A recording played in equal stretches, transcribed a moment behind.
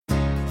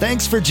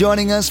Thanks for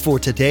joining us for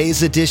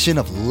today's edition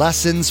of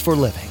Lessons for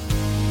Living.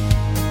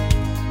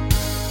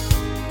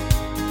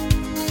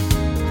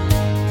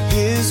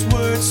 His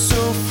word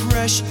so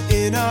fresh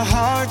in our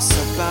hearts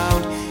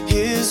abound.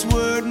 His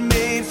word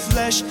made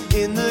flesh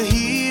in the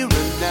here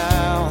and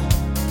now.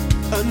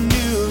 A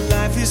new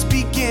life is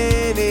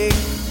beginning.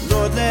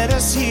 Lord, let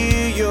us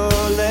hear your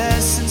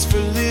lessons for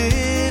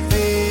living.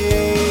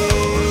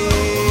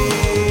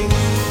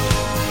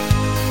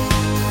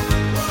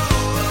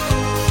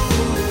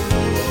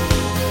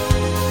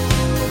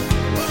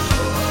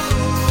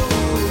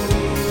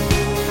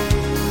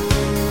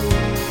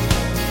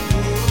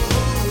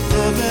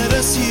 Lord, let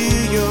us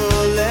hear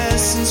your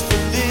lessons for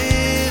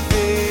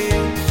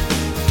living.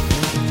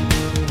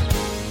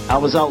 I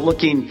was out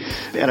looking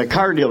at a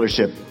car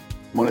dealership.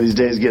 One of these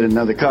days, get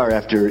another car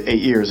after 8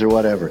 years or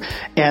whatever.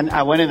 And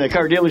I went in the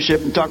car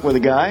dealership and talked with a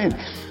guy, and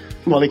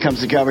well, he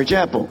comes to Calvary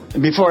Chapel.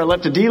 And before I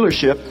left the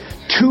dealership,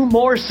 2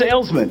 more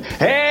salesmen.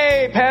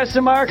 Hey,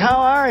 Pastor Mark, how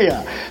are you?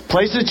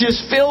 Place is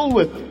just filled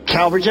with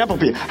Calvary Chapel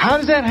people. How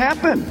does that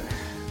happen?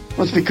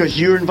 Well, it's because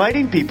you're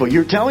inviting people.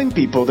 You're telling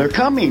people they're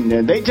coming.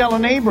 And they tell a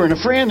neighbor and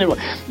a friend.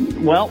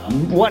 Well,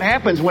 what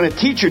happens when a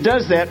teacher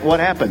does that? What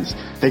happens?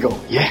 They go,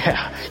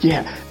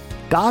 yeah.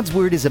 God's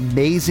Word is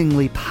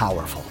amazingly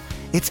powerful.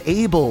 It's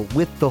able,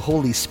 with the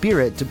Holy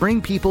Spirit, to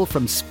bring people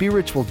from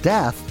spiritual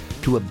death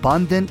to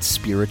abundant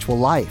spiritual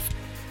life.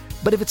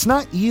 But if it's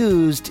not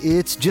used,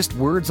 it's just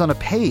words on a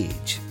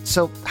page.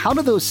 So how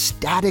do those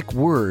static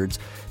words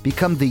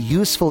become the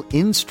useful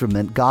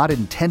instrument God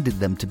intended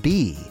them to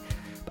be?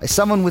 By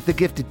someone with the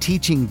gift of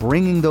teaching,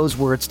 bringing those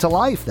words to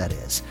life, that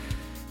is.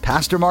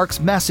 Pastor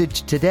Mark's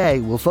message today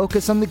will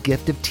focus on the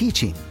gift of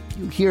teaching.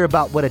 You hear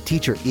about what a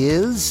teacher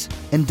is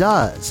and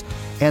does,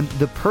 and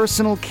the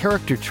personal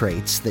character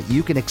traits that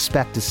you can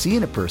expect to see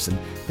in a person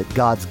that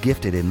God's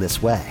gifted in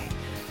this way.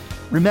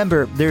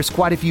 Remember, there's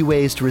quite a few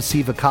ways to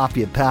receive a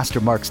copy of Pastor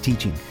Mark's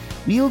teaching.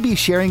 We'll be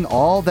sharing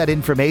all that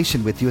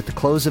information with you at the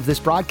close of this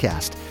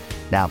broadcast.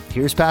 Now,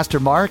 here's Pastor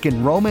Mark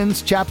in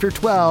Romans chapter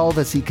 12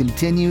 as he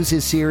continues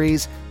his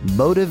series,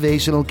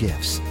 Motivational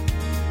Gifts.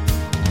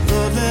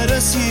 Lord, let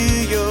us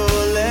hear your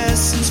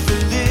lessons for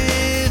living.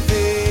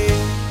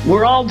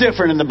 We're all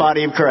different in the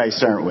body of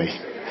Christ, aren't we?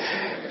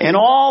 And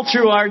all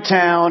through our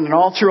town and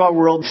all through our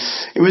world,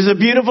 it was a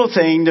beautiful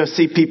thing to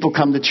see people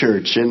come to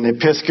church, and the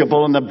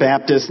Episcopal and the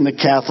Baptist and the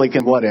Catholic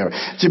and whatever.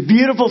 It's a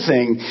beautiful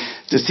thing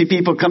to see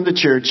people come to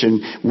church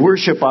and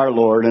worship our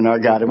Lord and our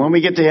God. And when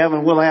we get to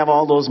heaven, we'll have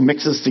all those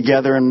mixes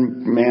together,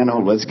 and man,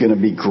 it's going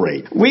to be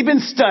great. We've been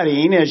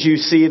studying, as you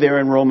see there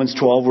in Romans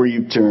 12 where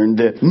you turned,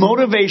 the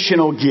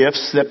motivational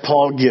gifts that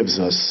Paul gives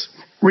us.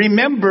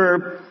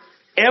 Remember,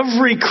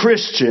 every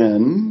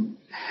Christian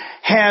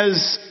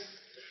has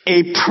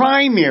a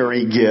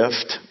primary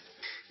gift,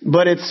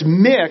 but it's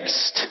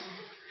mixed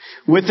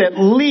with at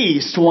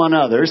least one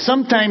other,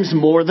 sometimes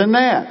more than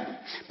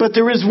that. But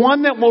there is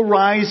one that will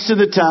rise to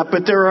the top,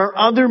 but there are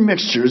other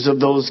mixtures of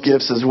those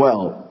gifts as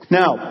well.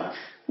 Now,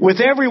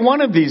 with every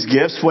one of these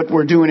gifts, what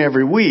we're doing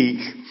every week,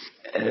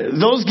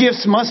 those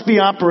gifts must be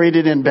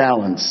operated in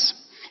balance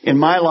in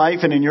my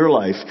life and in your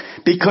life,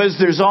 because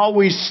there's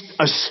always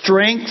a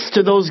strength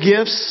to those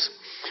gifts.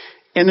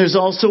 And there's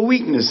also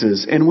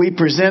weaknesses, and we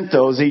present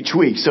those each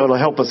week, so it'll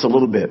help us a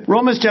little bit.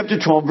 Romans chapter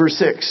 12, verse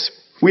 6.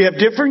 We have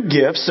different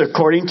gifts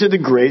according to the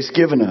grace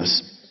given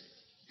us.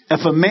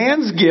 If a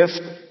man's gift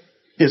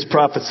is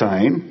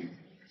prophesying,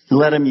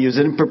 let him use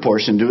it in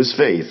proportion to his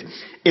faith.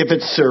 If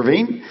it's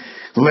serving,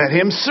 let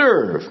him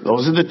serve.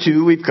 Those are the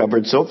 2 we've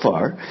covered so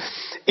far.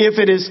 If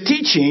it is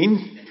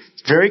teaching,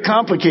 it's very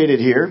complicated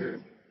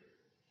here,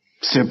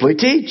 simply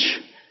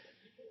teach.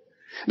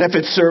 And if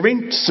it's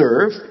serving,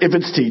 serve. If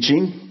it's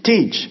teaching,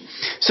 teach.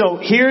 So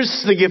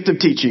here's the gift of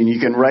teaching. You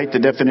can write the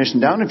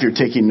definition down if you're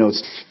taking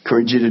notes.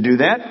 Encourage you to do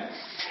that.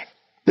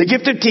 The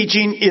gift of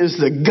teaching is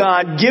the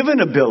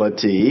God-given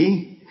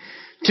ability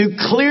to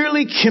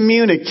clearly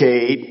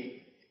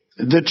communicate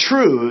the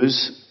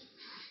truths.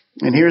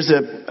 And here's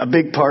a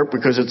big part,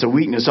 because it's a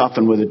weakness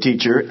often with a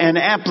teacher, and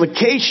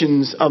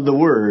applications of the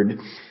word,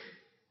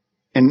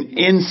 and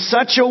in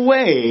such a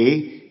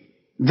way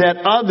that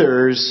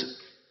others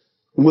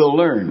will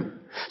learn.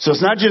 So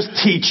it's not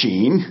just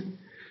teaching,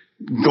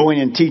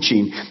 going and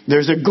teaching.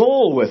 There's a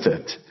goal with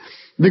it.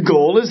 The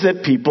goal is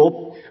that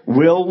people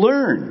will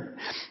learn.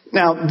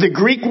 Now, the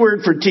Greek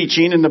word for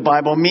teaching in the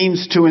Bible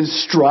means to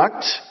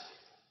instruct.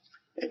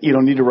 You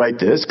don't need to write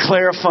this.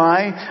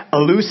 Clarify,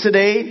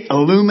 elucidate,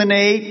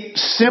 illuminate,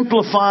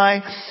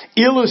 simplify,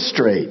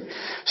 illustrate.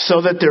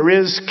 So that there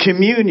is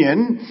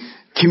communion,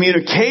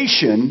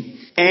 communication,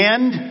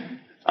 and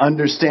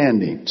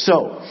understanding.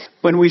 So,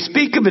 when we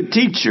speak of a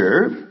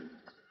teacher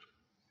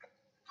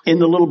in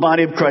the little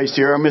body of Christ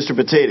here, our Mr.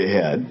 Potato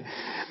Head,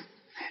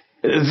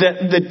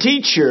 the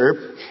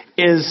teacher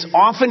is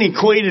often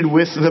equated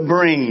with the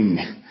brain.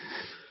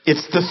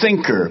 It's the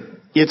thinker.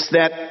 It's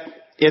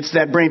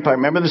that brain part.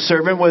 Remember, the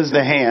servant was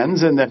the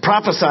hands, and the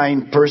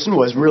prophesying person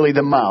was really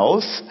the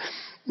mouth.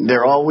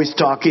 They're always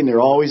talking.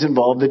 They're always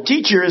involved. The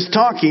teacher is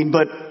talking,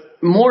 but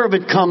more of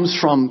it comes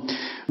from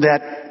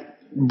that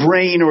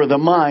brain or the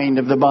mind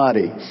of the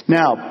body.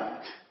 Now,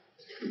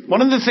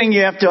 one of the things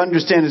you have to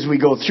understand as we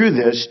go through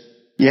this,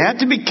 you have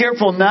to be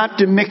careful not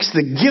to mix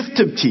the gift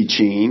of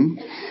teaching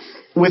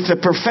with the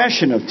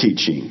profession of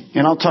teaching.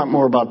 And I'll talk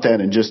more about that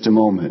in just a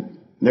moment.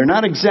 They're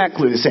not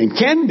exactly the same.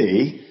 Can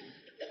be,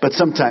 but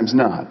sometimes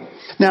not.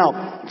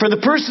 Now, for the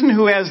person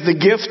who has the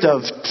gift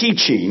of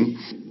teaching,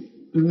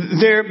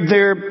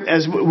 they're,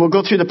 as we'll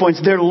go through the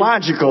points, they're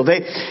logical.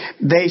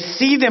 They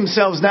see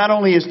themselves not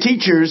only as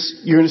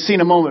teachers, you're going to see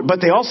in a moment, but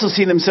they also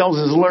see themselves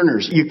as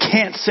learners. You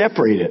can't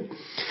separate it.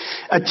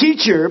 A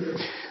teacher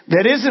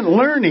that isn't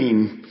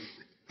learning,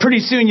 pretty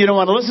soon you don't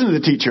want to listen to the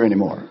teacher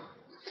anymore.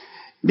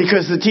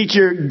 Because the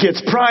teacher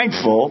gets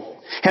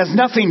prideful, has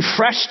nothing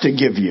fresh to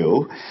give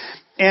you,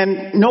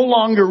 and no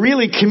longer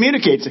really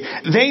communicates.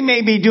 They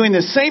may be doing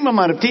the same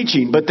amount of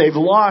teaching, but they've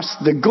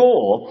lost the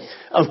goal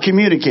of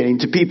communicating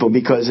to people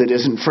because it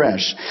isn't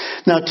fresh.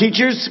 Now,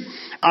 teachers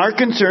are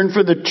concerned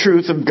for the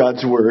truth of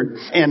God's Word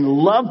and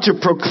love to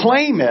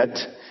proclaim it,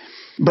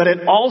 but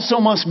it also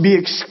must be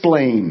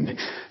explained.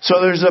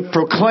 So there's a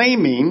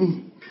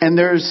proclaiming and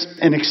there's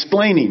an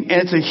explaining.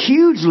 And it's a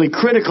hugely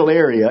critical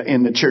area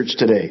in the church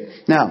today.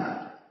 Now,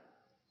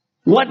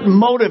 what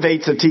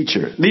motivates a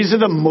teacher? These are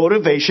the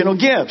motivational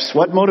gifts.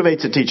 What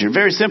motivates a teacher?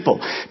 Very simple.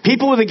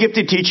 People with a gift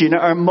of teaching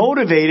are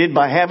motivated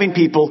by having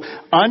people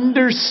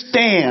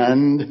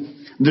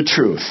understand the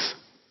truth.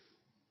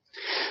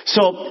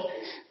 So,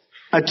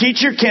 a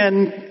teacher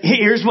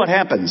here's what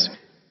happens.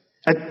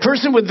 A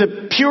person with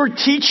the pure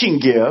teaching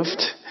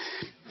gift,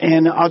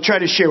 and I'll try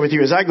to share with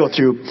you as I go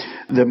through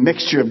the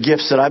mixture of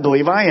gifts that I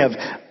believe I have.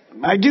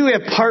 I do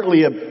have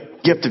partly a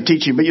gift of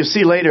teaching, but you'll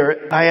see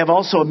later, I have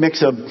also a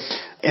mix of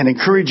an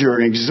encourager,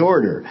 an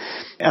exhorter.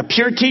 A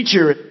pure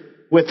teacher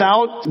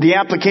without the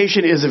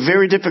application is a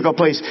very difficult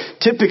place.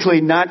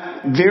 Typically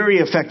not very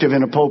effective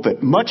in a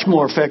pulpit. Much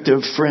more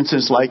effective, for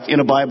instance, like in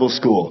a Bible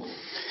school,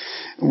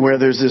 where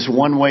there's this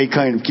one-way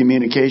kind of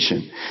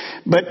communication.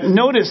 But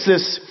notice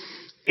this.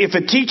 If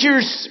a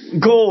teacher's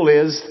goal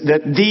is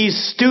that these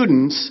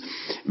students,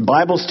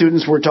 Bible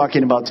students we're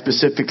talking about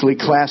specifically,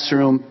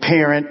 classroom,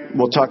 parent,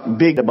 we'll talk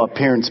big about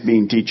parents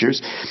being teachers,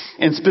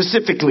 and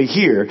specifically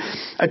here,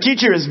 a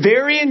teacher is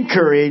very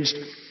encouraged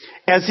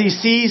as he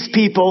sees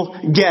people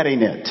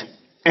getting it.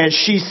 As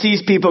she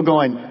sees people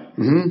going,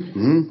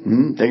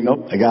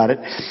 nope, I got it.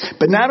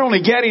 But not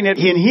only getting it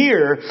in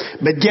here,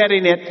 but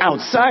getting it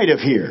outside of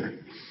here.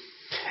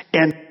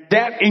 And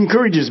that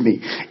encourages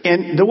me.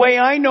 And the way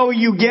I know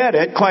you get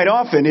it quite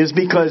often is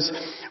because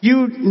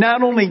you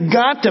not only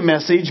got the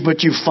message,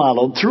 but you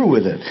followed through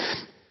with it.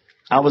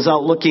 I was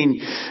out looking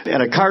at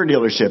a car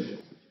dealership.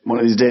 One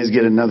of these days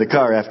get another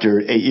car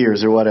after 8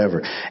 years or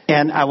whatever.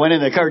 And I went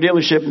in the car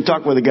dealership and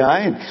talked with a guy.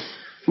 And,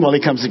 well, he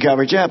comes to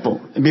Calvary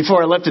Chapel. And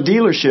before I left the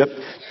dealership,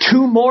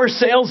 2 more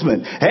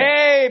salesmen.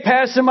 Hey,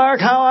 Pastor Mark,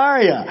 how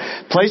are you?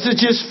 Place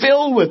is just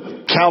filled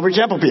with Calvary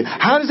Chapel people.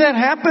 How does that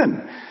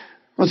happen?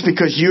 Well, it's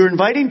because you're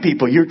inviting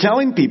people. You're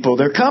telling people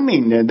they're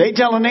coming. And they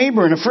tell a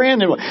neighbor and a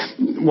friend.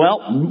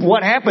 Well,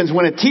 what happens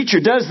when a teacher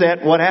does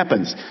that? What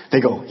happens?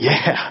 They go,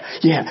 yeah.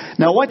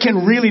 Now, what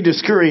can really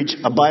discourage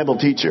a Bible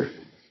teacher?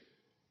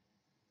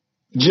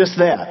 Just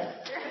that.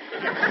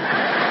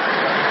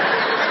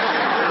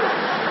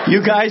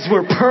 You guys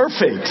were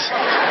perfect.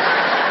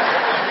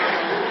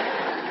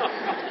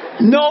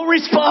 No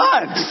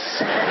response.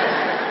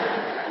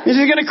 Is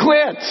he going to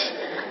quit?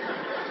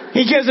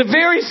 He gives a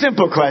very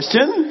simple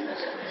question.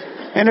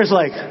 And there's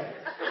like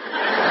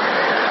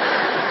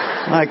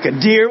a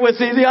deer with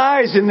the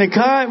eyes in the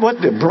car.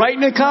 Bright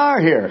in the car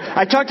here.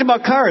 I talked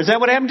about cars. Is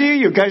that what happened to you?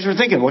 You guys were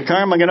thinking, what car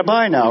am I going to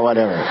buy now?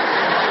 Whatever.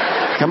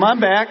 Come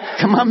on back.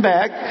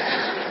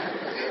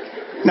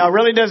 Now, it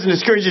really doesn't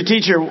discourage a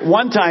teacher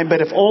one time, but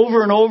if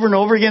over and over and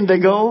over again they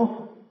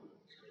go.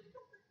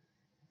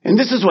 And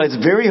this is why it's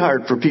very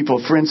hard for people,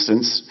 for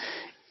instance,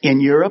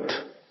 in Europe,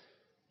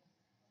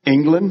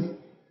 England,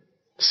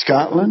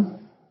 Scotland,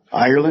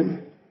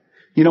 Ireland.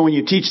 You know, when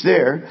you teach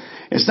there,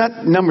 it's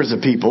not numbers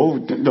of people,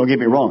 don't get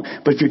me wrong.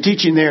 But if you're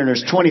teaching there and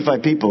there's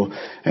 25 people,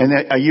 and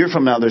a year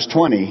from now there's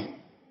 20,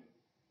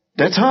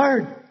 that's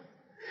hard.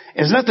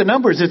 It's not the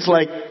numbers, it's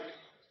like,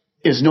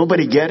 is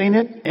nobody getting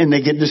it? And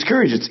they get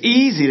discouraged. It's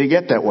easy to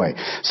get that way.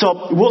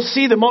 So we'll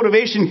see the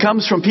motivation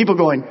comes from people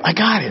going, I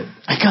got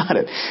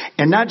it.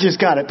 And not just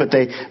got it, but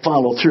they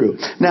follow through.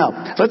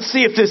 Now, let's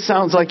see if this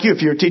sounds like you,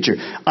 if you're a teacher.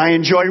 I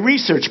enjoy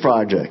research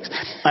projects.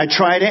 I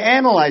try to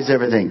analyze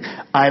everything.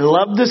 I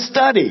love to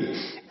study.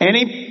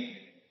 Any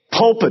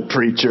pulpit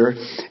preacher,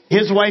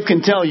 his wife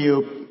can tell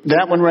you,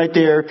 that one right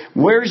there,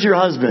 where's your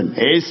husband?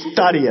 He's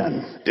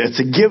studying. It's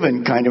a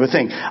given kind of a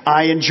thing.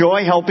 I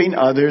enjoy helping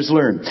others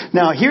learn.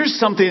 Now, here's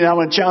something that I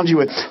want to challenge you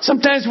with.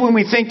 Sometimes when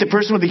we think the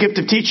person with the gift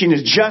of teaching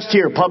is just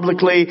here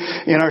publicly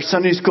in our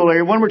Sunday school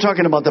area, when we're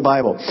talking about the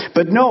Bible.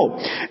 But no,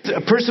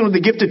 a person with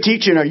the gift of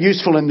teaching are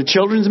useful in the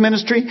children's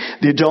ministry,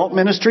 the adult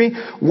ministry,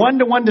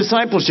 one-to-one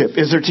discipleship.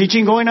 Is there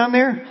teaching going on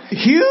there?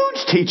 Huge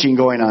teaching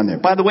going on there.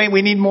 By the way,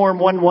 we need more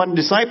one-to-one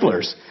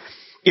disciplers.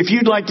 If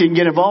you'd like to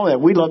get involved in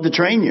that, we'd love to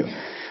train you.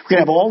 We're going to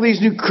have all these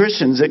new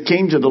Christians that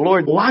came to the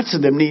Lord. Lots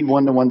of them need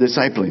one-to-one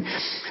discipling.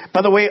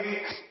 By the way,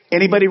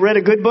 anybody read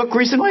a good book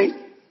recently?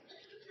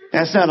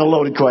 That's not a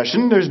loaded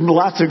question. There's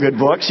lots of good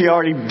books. You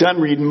already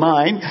done reading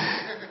mine.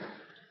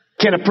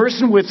 Can a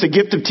person with the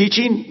gift of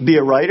teaching be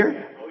a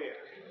writer?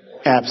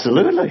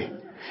 Absolutely.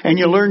 And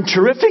you learn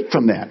terrific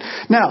from that.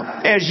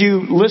 Now, as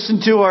you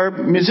listen to our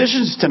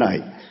musicians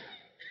tonight,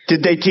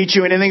 did they teach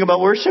you anything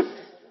about worship?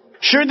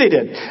 Sure they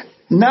did.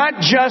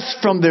 Not just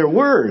from their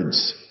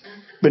words,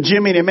 but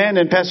Jimmy and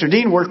Amanda and Pastor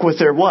Dean work with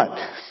their what?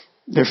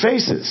 Their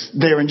faces.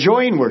 They're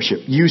enjoying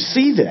worship. You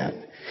see that.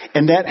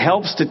 And that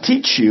helps to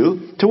teach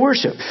you to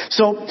worship.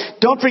 So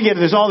don't forget,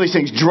 there's all these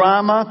things.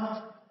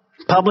 Drama,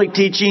 public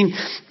teaching,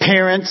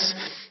 parents,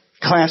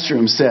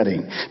 classroom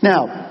setting.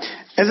 Now,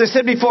 as I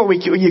said before,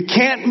 you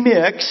can't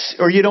mix,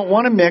 or you don't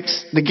want to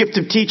mix, the gift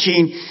of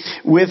teaching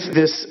with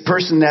this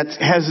person that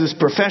has this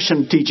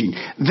profession of teaching.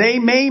 They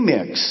may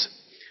mix.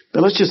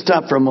 But let's just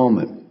stop for a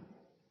moment.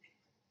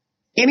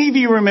 Any of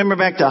you remember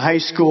back to high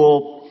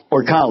school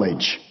or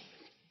college,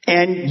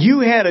 and you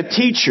had a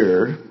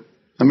teacher,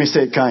 let me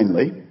say it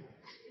kindly,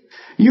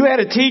 you had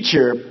a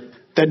teacher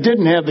that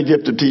didn't have the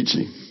gift of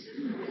teaching.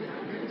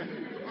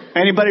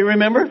 Anybody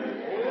remember?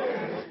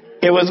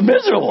 It was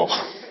miserable.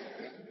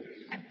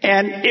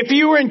 And if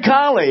you were in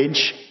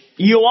college,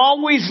 you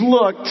always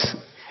looked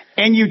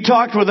and you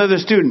talked with other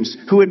students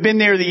who had been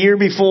there the year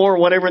before or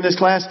whatever in this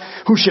class.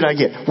 Who should I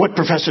get? What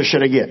professor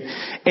should I get?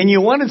 And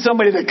you wanted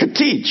somebody that could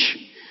teach.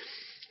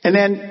 And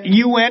then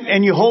you went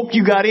and you hoped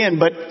you got in,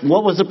 but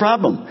what was the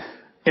problem?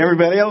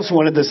 Everybody else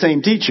wanted the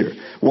same teacher.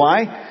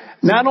 Why?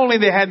 Not only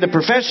they had the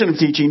profession of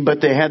teaching,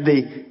 but they had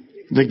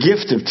the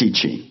gift of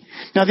teaching.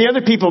 Now, the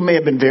other people may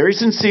have been very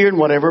sincere and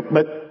whatever,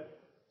 but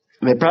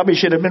they probably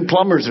should have been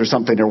plumbers or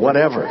something or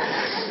whatever.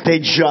 They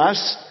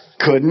just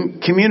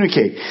couldn't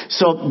communicate.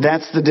 So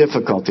that's the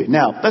difficulty.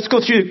 Now, let's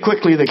go through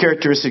quickly the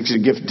characteristics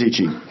of gift of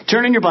teaching.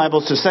 Turn in your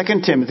Bibles to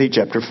 2 Timothy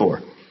chapter 4.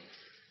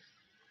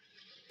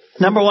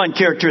 Number one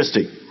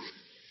characteristic.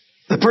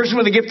 The person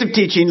with the gift of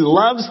teaching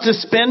loves to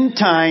spend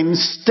time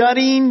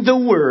studying the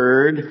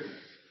Word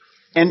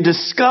and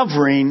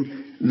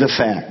discovering the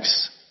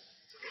facts.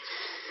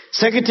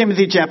 2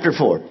 Timothy chapter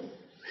 4.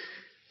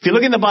 If you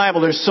look in the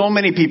Bible, there's so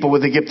many people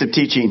with the gift of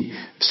teaching.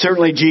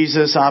 Certainly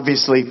Jesus,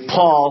 obviously,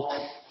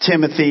 Paul,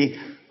 Timothy,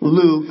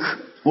 Luke.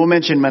 We'll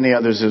mention many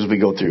others as we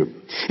go through.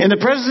 In the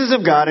presence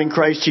of God in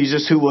Christ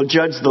Jesus, who will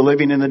judge the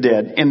living and the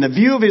dead, in the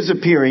view of his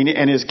appearing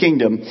and his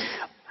kingdom,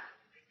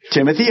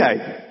 Timothy,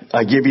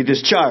 I give you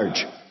this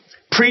charge.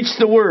 Preach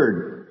the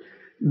word.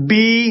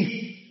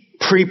 Be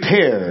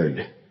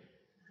prepared.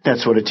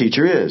 That's what a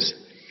teacher is.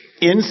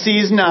 In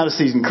season, out of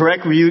season.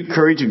 Correct, rebuke,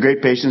 courage, and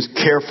great patience.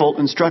 Careful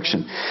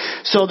instruction.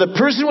 So the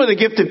person with the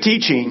gift of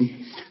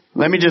teaching,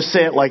 let me just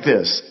say it like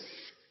this.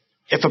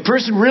 If a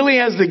person really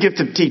has the gift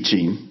of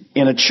teaching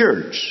in a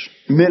church,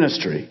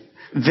 ministry,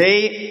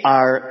 they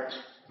are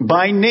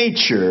by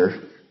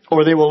nature,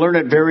 or they will learn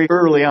it very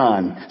early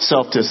on,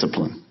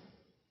 self-discipline.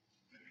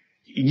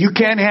 You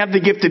can't have the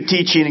gift of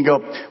teaching and go,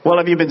 well,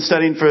 have you been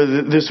studying for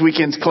this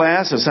weekend's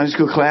class, a Sunday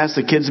school class,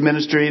 the kids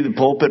ministry, the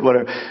pulpit,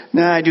 whatever?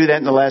 No, I do that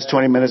in the last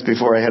 20 minutes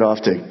before I head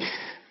off to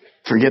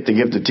forget the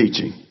gift of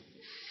teaching.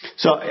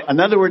 So, in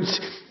other words,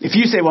 if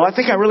you say, well, I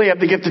think I really have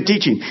the gift of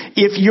teaching.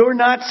 If you're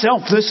not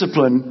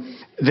self-disciplined,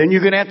 then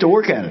you're going to have to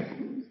work at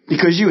it.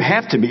 Because you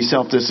have to be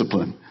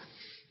self-disciplined.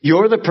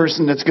 You're the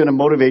person that's going to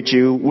motivate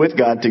you with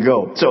God to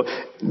go. So,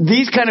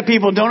 these kind of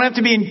people don't have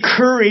to be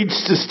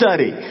encouraged to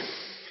study.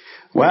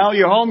 Well,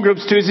 your home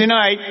group's Tuesday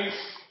night,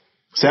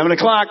 7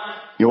 o'clock.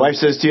 Your wife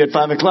says to you at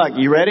 5 o'clock,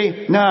 you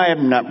ready? No, I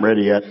am not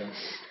ready yet.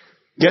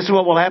 Guess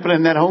what will happen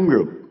in that home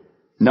group?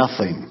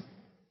 Nothing.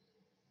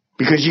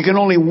 Because you can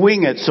only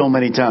wing it so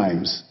many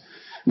times.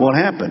 Won't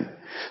happen.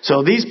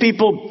 So these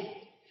people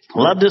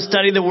love to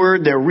study the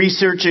Word. They're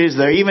researchers.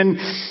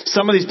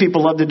 Some of these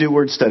people love to do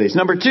word studies.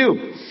 Number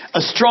two,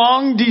 a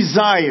strong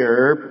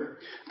desire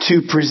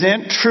to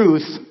present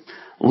truth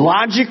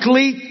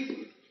logically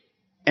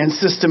and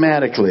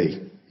systematically.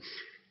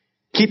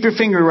 Keep your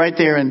finger right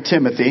there in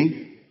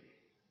Timothy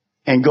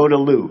and go to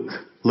Luke.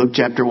 Luke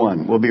chapter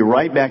 1. We'll be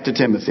right back to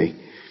Timothy.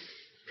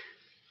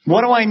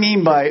 What do I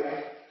mean by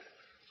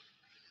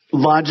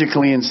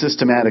logically and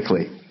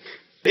systematically?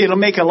 It'll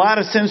make a lot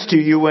of sense to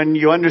you when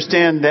you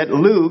understand that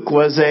Luke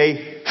was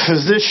a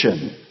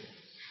physician.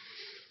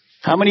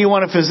 How many of you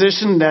want a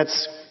physician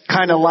that's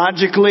kind of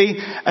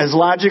as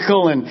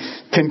logical and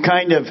can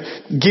kind of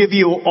give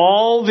you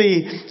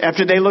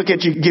after they look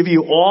at you, give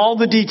you all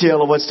the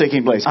detail of what's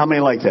taking place? How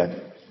many like that?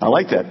 I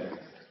like that.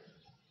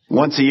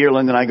 Once a year,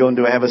 Linda and I go and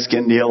have a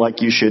skin deal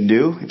like you should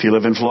do. If you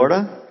live in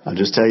Florida, I'll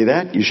just tell you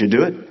that. You should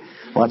do it.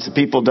 Lots of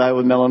people die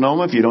with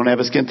melanoma. If you don't have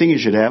a skin thing, you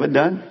should have it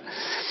done.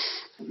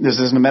 This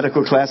isn't a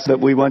medical class that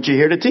we want you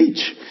here to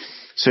teach.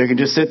 So you can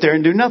just sit there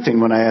and do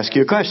nothing when I ask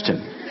you a question.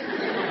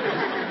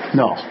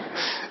 No.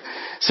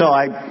 So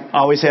I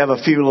always have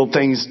a few little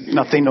things,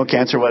 nothing, no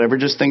cancer, whatever,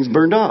 just things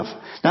burned off.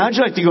 Now, how'd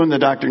you like to go in the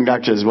doctor and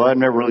doctor says, well, I've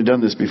never really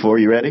done this before.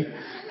 You ready?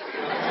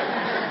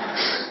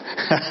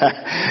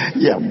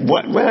 Yeah,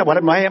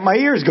 what my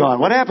ear's gone.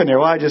 What happened there?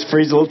 Well, I just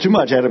freeze a little too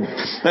much.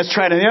 Let's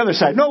try it on the other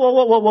side. No,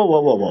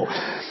 whoa.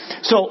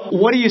 So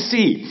what do you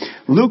see?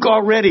 Luke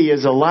already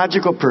is a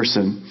logical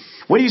person.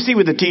 What do you see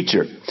with a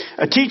teacher?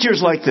 A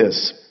teacher's like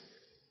this.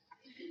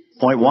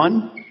 Point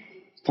 1,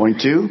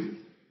 point 2,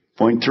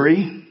 point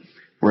 3.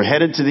 We're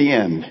headed to the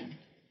end.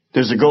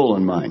 There's a goal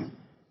in mind.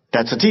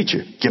 That's a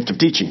teacher, gift of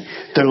teaching.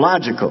 They're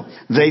logical.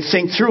 They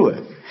think through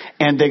it.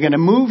 And they're going to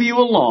move you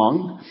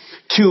along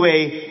to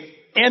a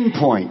end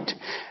point.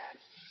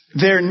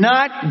 They're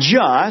not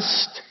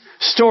just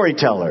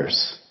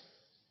storytellers.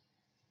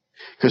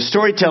 Because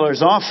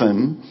storytellers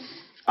often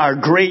are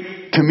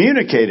great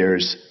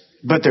communicators,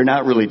 but they're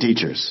not really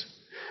teachers.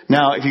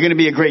 Now, if you're going to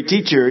be a great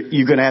teacher,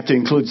 you're going to have to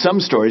include some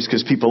stories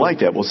because people like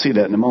that. We'll see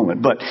that in a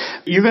moment. But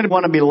you're going to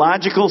want to be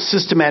logical,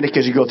 systematic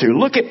as you go through.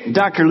 Look at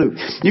Dr. Luke.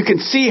 You can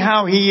see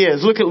how he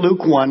is. Look at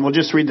Luke 1. We'll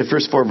just read the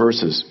first 4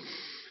 verses.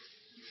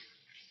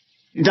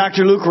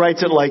 Dr. Luke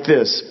writes it like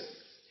this.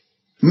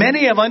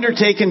 Many have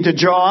undertaken to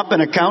draw up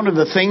an account of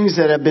the things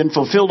that have been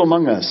fulfilled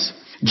among us,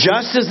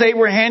 just as they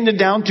were handed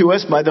down to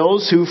us by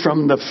those who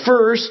from the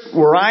first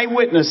were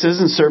eyewitnesses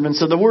and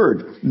servants of the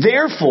word.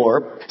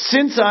 Therefore,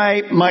 since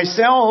I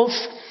myself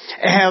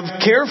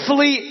have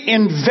carefully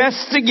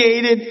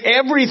investigated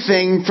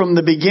everything from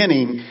the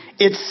beginning,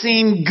 it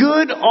seemed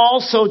good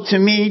also to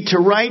me to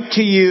write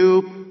to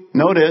you,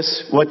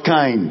 notice, what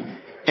kind?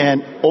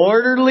 An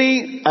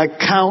orderly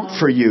account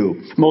for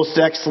you, most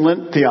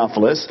excellent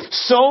Theophilus,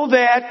 so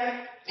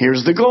that,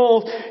 here's the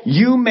goal,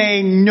 you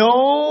may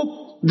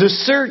know the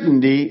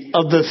certainty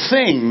of the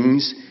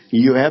things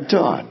you have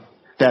taught.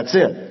 That's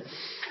it.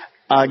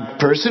 A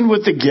person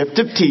with the gift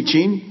of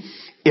teaching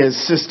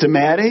is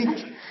systematic.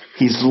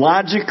 He's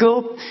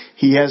logical.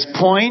 He has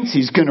points.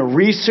 He's going to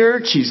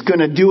research. He's going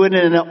to do it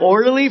in an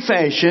orderly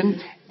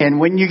fashion. And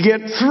when you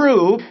get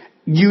through,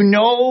 you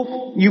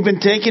know you've been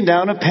taken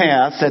down a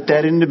path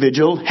that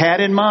individual had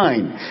in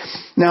mind.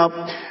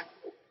 Now,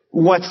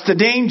 what's the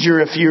danger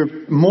if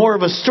you're more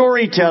of a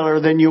storyteller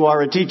than you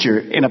are a teacher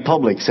in a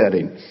public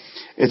setting?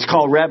 It's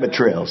called rabbit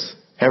trails.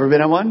 Ever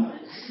been on one?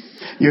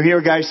 You hear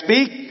a guy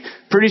speak,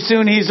 pretty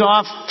soon he's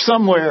off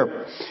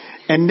somewhere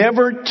and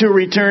never to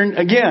return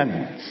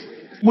again.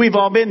 We've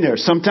all been there.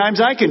 Sometimes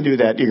I can do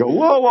that. You go,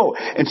 whoa.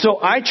 And so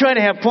I try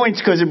to have points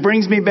because it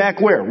brings me back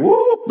where?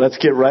 Whoop, let's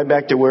get right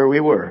back to where we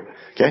were.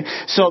 Okay?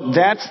 So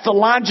that's the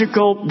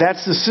logical,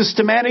 that's the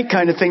systematic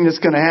kind of thing that's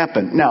going to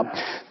happen. Now,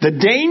 the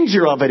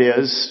danger of it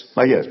is,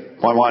 like this,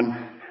 point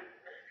 1,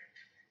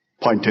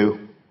 point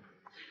 2,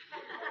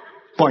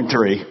 point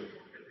 3,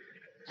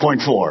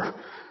 point 4.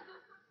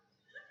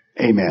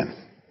 Amen.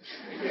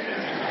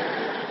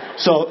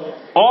 So,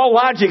 all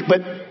logic,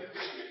 but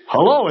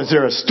hello, is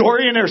there a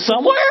story in there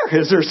somewhere?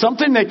 Is there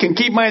something that can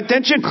keep my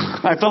attention?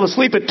 I fell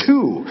asleep at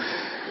 2.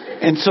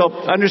 And so,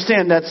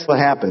 understand that's what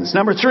happens.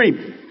 Number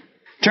 3,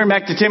 turn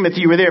back to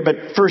Timothy. You were there, but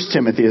 1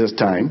 Timothy this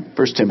time.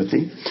 1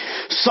 Timothy.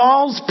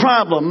 Solves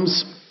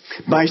problems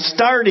by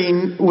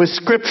starting with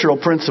scriptural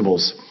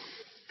principles.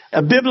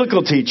 A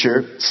biblical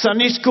teacher,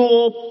 Sunday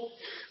school,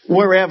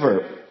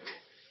 wherever.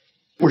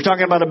 We're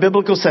talking about a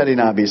biblical setting,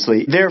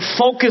 obviously. They're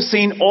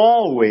focusing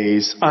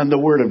always on the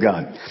Word of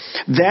God.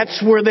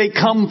 That's where they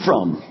come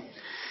from.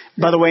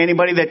 By the way,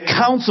 anybody that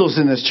counsels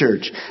in this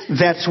church,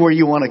 that's where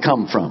you want to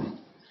come from.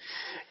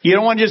 You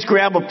don't want to just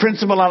grab a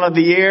principle out of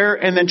the air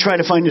and then try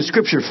to find a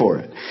scripture for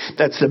it.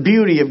 That's the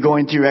beauty of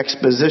going through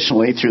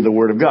expositionally through the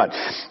Word of God.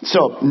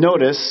 So,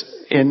 notice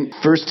in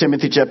 1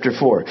 Timothy chapter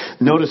 4,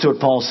 notice what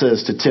Paul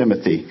says to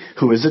Timothy,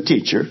 who is a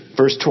teacher,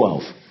 verse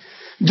 12.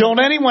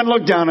 Don't anyone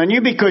look down on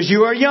you because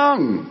you are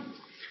young,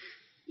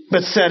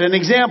 but set an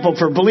example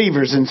for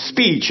believers in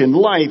speech and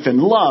life and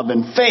love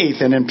and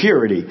faith and in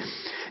purity.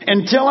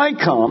 Until I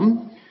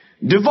come,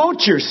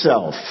 devote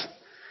yourself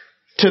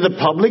to the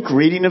public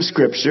reading of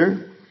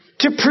Scripture,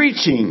 to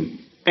preaching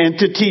and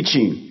to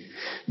teaching.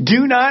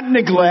 Do not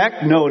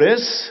neglect,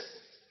 notice,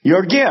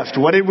 your gift.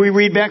 What did we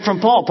read back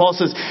from Paul? Paul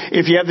says,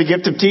 if you have the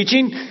gift of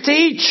teaching,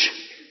 teach.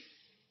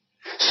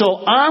 So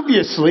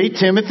obviously,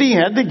 Timothy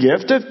had the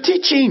gift of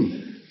teaching.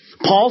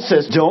 Paul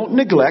says, don't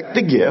neglect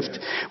the gift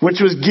which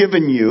was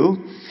given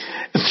you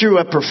through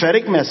a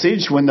prophetic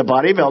message when the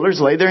body of elders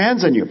laid their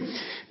hands on you.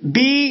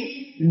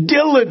 Be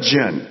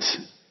diligent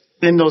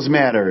in those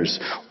matters,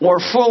 or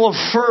full of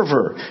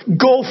fervor.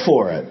 Go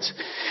for it.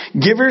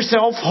 Give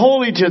yourself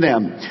wholly to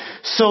them,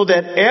 so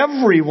that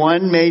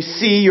everyone may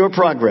see your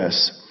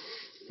progress.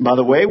 By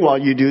the way, while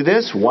you do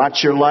this,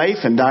 watch your life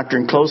and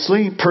doctrine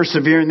closely.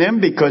 Persevere in them,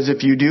 because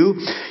if you do,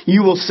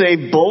 you will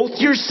save both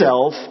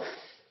yourself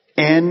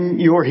and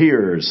your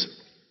hearers.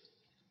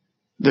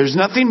 There's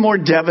nothing more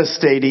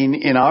devastating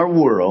in our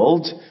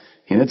world,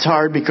 and it's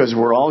hard because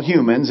we're all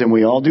humans and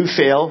we all do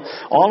fail.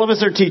 All of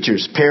us are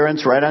teachers,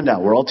 parents, right on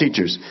down. We're all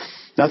teachers.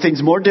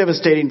 Nothing's more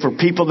devastating for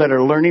people that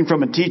are learning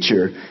from a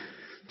teacher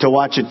to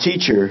watch a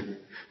teacher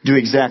do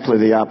exactly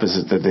the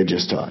opposite that they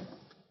just taught.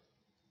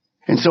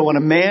 And so when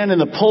a man in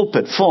the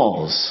pulpit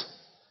falls,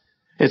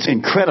 it's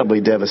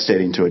incredibly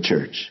devastating to a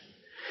church.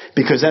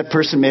 because that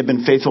person may have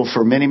been faithful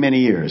for many, many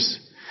years.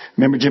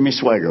 Remember Jimmy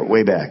Swaggart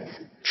way back.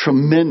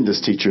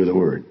 Tremendous teacher of the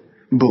word.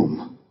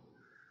 Boom.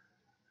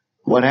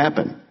 What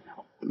happened?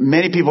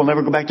 Many people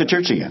never go back to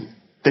church again.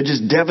 They're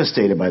just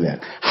devastated by that.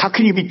 How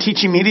can you be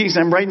teaching meetings?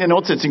 I'm writing the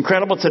notes. It's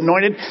incredible. It's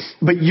anointed.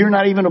 But you're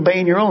not even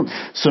obeying your own.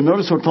 So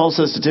notice what Paul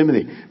says to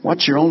Timothy.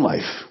 Watch your own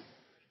life.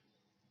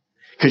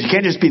 Because you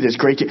can't just be this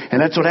great teacher. And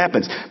that's what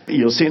happens.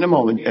 You'll see in a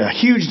moment. A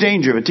huge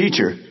danger of a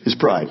teacher is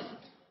pride.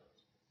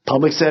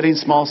 Public setting,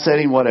 small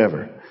setting,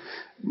 whatever.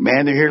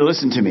 Man, they're here to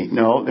listen to me.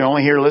 No, they're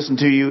only here to listen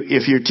to you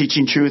if you're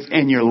teaching truth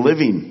and you're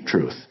living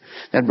truth.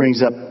 That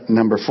brings up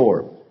number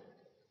 4.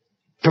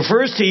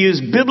 Prefers to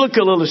use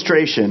biblical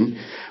illustration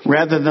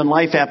rather than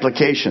life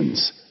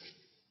applications.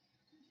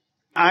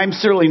 I'm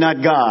certainly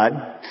not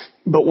God,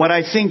 but what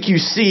I think you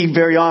see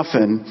very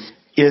often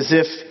is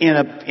if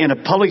in a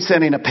public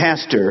setting,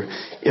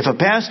 if a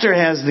pastor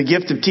has the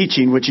gift of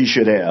teaching, which he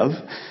should have,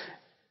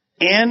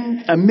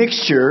 and a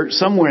mixture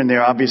somewhere in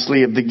there,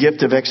 obviously, of the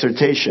gift of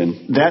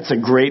exhortation, that's a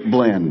great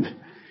blend.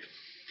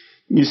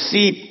 You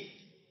see,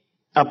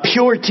 a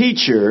pure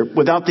teacher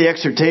without the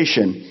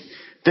exhortation,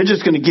 they're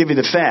just going to give you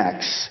the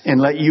facts and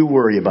let you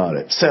worry about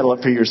it. Settle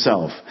it for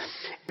yourself.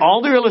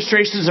 All their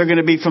illustrations are going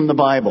to be from the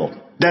Bible.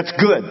 That's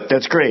good.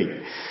 That's great.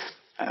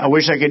 I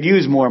wish I could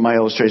use more of my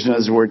illustrations.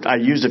 As I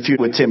used a few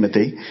with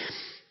Timothy.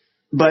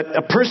 But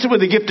a person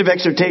with the gift of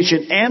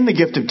exhortation and the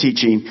gift of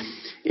teaching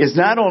is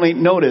not only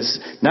going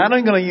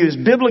to use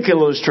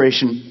biblical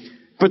illustration,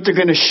 but they're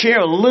going to share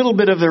a little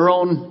bit of their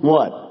own,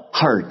 what?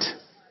 Heart.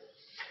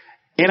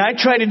 And I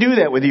try to do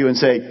that with you and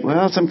say,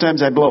 well,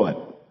 sometimes I blow it.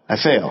 I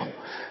fail.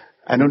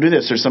 I don't do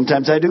this, or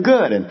sometimes I do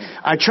good. And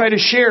I try to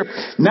share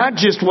not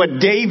just what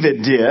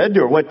David did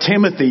or what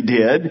Timothy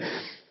did,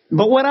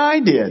 but what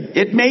I did.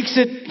 It makes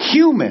it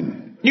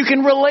human. You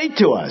can relate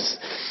to us.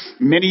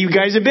 Many of you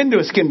guys have been to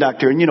a skin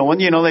doctor, and when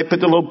they put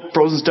the little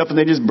frozen stuff and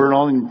they just burn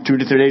all in 2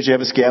 to 3 days. You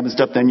have a scab and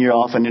stuff, then you're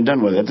off and you're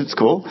done with it. It's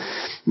cool.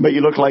 But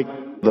you look like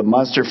the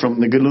monster from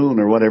the Galoon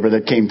or whatever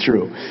that came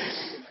through.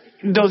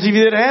 Those of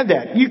you that had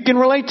that, you can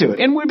relate to it.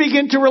 And we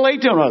begin to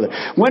relate to one another.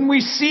 When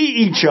we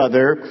see each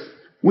other,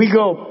 we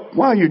go,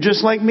 wow, you're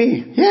just like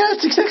me. Yeah,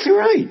 that's exactly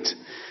right.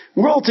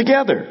 We're all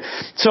together.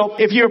 So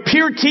if you're a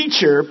pure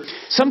teacher,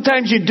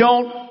 sometimes you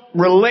don't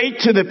relate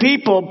to the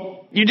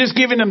people. You're just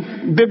giving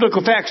them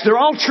biblical facts. They're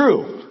all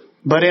true.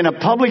 But in a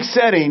public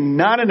setting,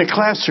 not in a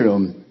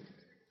classroom,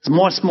 it's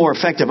much more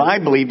effective, I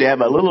believe, to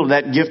have a little of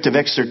that gift of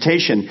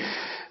exhortation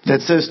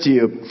that says to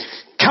you,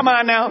 come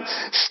on now,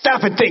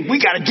 stop and think. We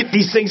got to get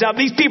these things out.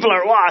 These people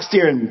are lost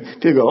here.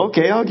 And people go,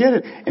 okay, I'll get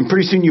it. And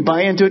pretty soon you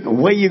buy into it, and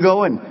away you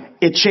go, and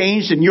it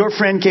changed, and your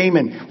friend came,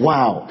 and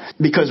wow.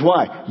 Because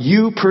why?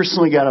 You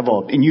personally got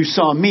involved, and you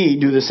saw me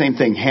do the same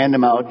thing. Hand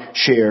them out,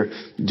 share,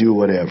 do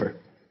whatever.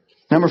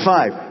 Number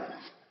 5,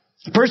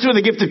 the person with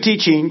the gift of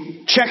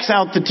teaching checks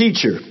out the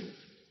teacher.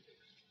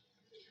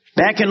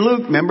 Back in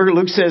Luke, remember,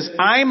 Luke says,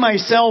 I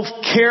myself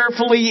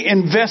carefully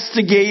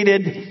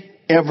investigated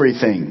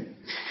everything.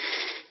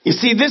 You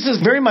see, this is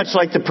very much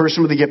like the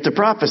person with the gift of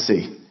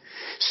prophecy.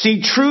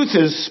 See, truth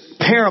is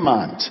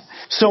paramount.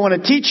 So when a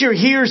teacher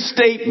hears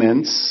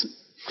statements,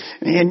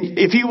 and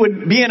if you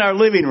would be in our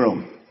living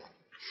room,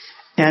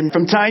 and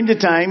from time to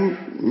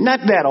time,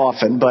 not that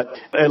often, but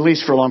at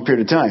least for a long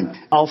period of time,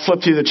 I'll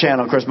flip through the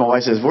channel. Of course, my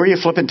wife says, where are you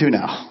flipping to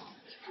now?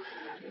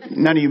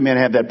 None of you men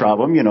have that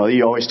problem.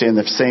 You always stay in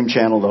the same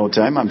channel the whole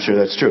time. I'm sure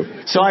that's true.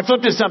 So I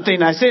flip to something,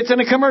 and I say it's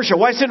in a commercial.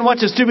 Why sit and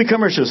watch a stupid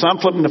commercial? So I'm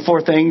flipping to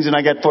 4 things, and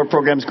I got 4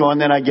 programs going,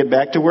 then I get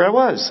back to where I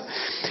was.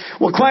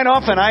 Well, quite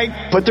often,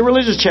 I put the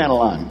religious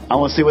channel on. I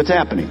want to see what's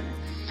happening.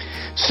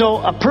 So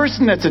a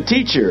person that's a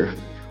teacher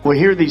will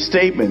hear these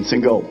statements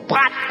and go,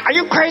 what? Are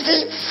you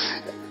crazy?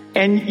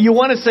 And you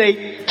want to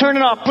say, turn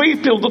it off. Please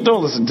don't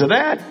listen to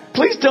that.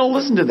 Please don't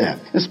listen to that.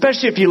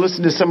 Especially if you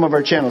listen to some of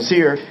our channels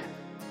here.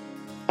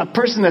 A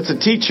person that's a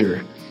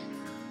teacher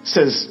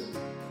says,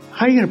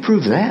 how are you going to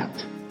prove that?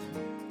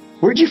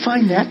 Where'd you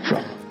find that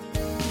from?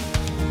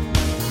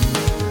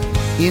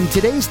 In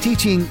today's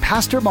teaching,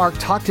 Pastor Mark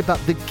talked about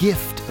the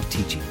gift of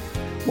teaching.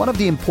 One of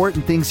the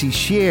important things he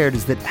shared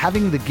is that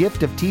having the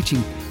gift of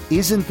teaching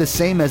isn't the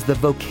same as the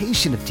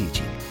vocation of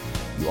teaching.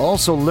 You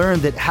also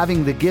learned that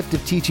having the gift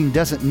of teaching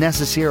doesn't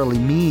necessarily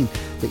mean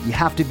that you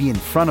have to be in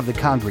front of the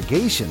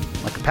congregation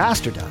like a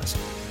pastor does.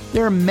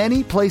 There are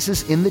many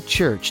places in the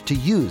church to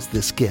use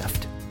this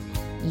gift.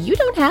 You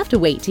don't have to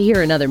wait to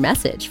hear another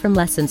message from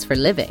Lessons for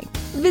Living.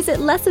 Visit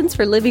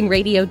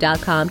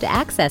lessonsforlivingradio.com to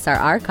access our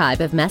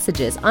archive of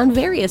messages on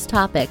various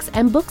topics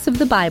and books of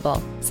the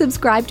Bible.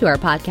 Subscribe to our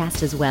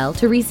podcast as well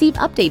to receive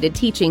updated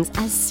teachings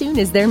as soon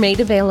as they're made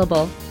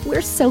available.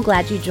 We're so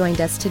glad you joined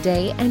us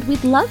today, and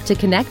we'd love to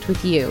connect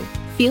with you.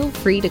 Feel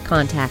free to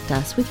contact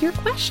us with your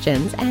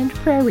questions and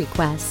prayer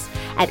requests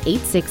at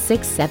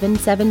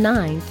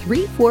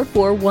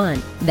 866-779-3441.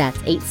 That's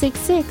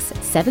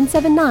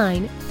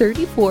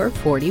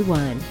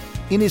 866-779-3441.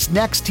 In his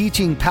next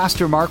teaching,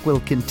 Pastor Mark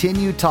will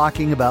continue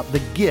talking about the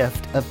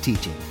gift of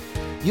teaching.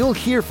 You'll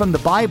hear from the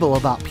Bible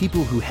about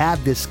people who had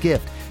this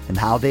gift and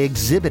how they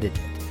exhibited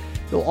it.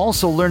 You'll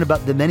also learn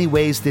about the many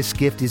ways this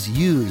gift is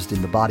used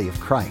in the body of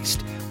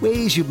Christ,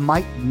 ways you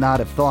might not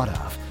have thought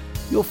of.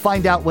 You'll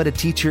find out what a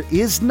teacher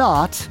is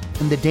not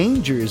and the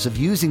dangers of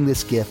using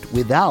this gift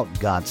without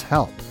God's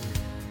help.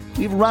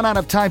 We've run out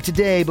of time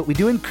today, but we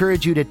do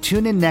encourage you to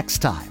tune in next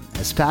time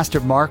as Pastor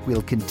Mark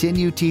will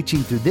continue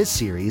teaching through this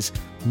series,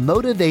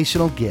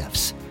 Motivational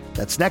Gifts.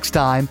 That's next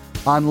time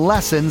on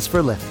Lessons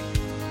for Living.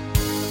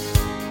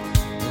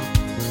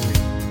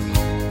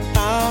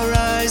 Our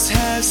eyes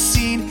have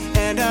seen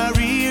and our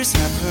ears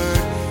have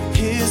heard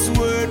His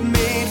word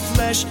made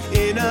flesh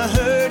in a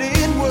hurting